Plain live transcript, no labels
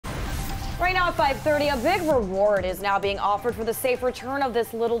Right now at 5:30, a big reward is now being offered for the safe return of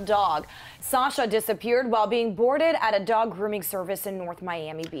this little dog. Sasha disappeared while being boarded at a dog grooming service in North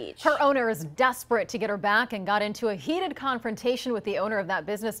Miami Beach. Her owner is desperate to get her back and got into a heated confrontation with the owner of that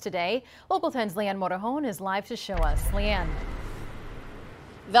business today. Local 10's Leanne Morejon is live to show us. Leanne.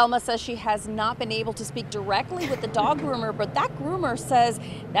 Velma says she has not been able to speak directly with the dog groomer, but that groomer says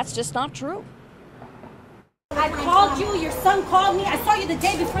that's just not true. I called you, your son called me. I saw you the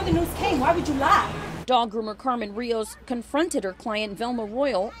day before the news came. Why would you lie? Dog groomer Carmen Rios confronted her client Velma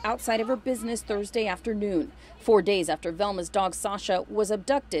Royal outside of her business Thursday afternoon, 4 days after Velma's dog Sasha was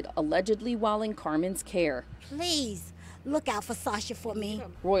abducted, allegedly while in Carmen's care. Please, look out for Sasha for me.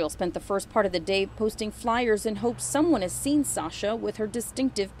 Royal spent the first part of the day posting flyers in hopes someone has seen Sasha with her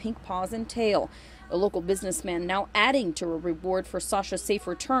distinctive pink paws and tail. A local businessman now adding to a reward for Sasha's safe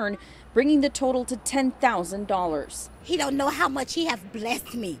return, bringing the total to $10,000. He don't know how much he have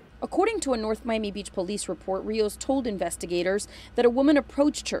blessed me. According to a North Miami Beach police report, Rios told investigators that a woman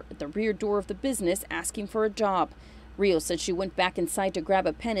approached her at the rear door of the business asking for a job. Rios said she went back inside to grab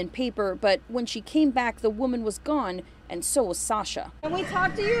a pen and paper, but when she came back, the woman was gone, and so was Sasha. Can we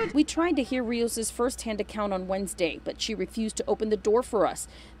talk to you? We tried to hear Rios' first-hand account on Wednesday, but she refused to open the door for us.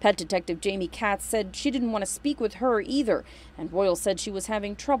 Pet Detective Jamie Katz said she didn't want to speak with her either, and Royal said she was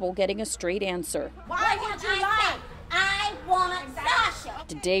having trouble getting a straight answer. Why would you lie? I want Sasha.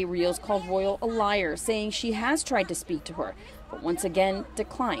 Today, Rios called Royal a liar, saying she has tried to speak to her, but once again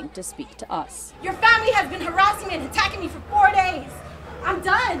declined to speak to us. Your family has been harassing me and attacking me for 4 days. I'm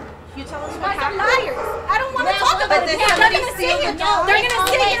done. You tell us You what guys are happened. liars. I don't want to talk about it. They're going to sit here. They're going to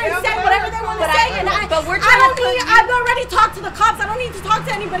sit here and say whatever they want to say. And I've already talked to the cops. I don't need to talk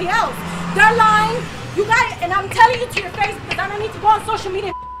to anybody else. They're lying. You guys, and I'm telling you to your face because I don't need to go on social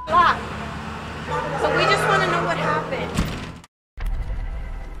media and lie. But we just want to know what happened.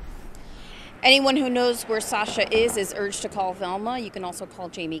 Anyone who knows where Sasha is urged to call Velma. You can also call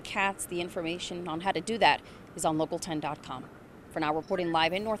Jamie Katz. The information on how to do that is on local10.com. For now, reporting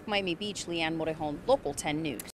live in North Miami Beach, Leanne Morejon, Local 10 News.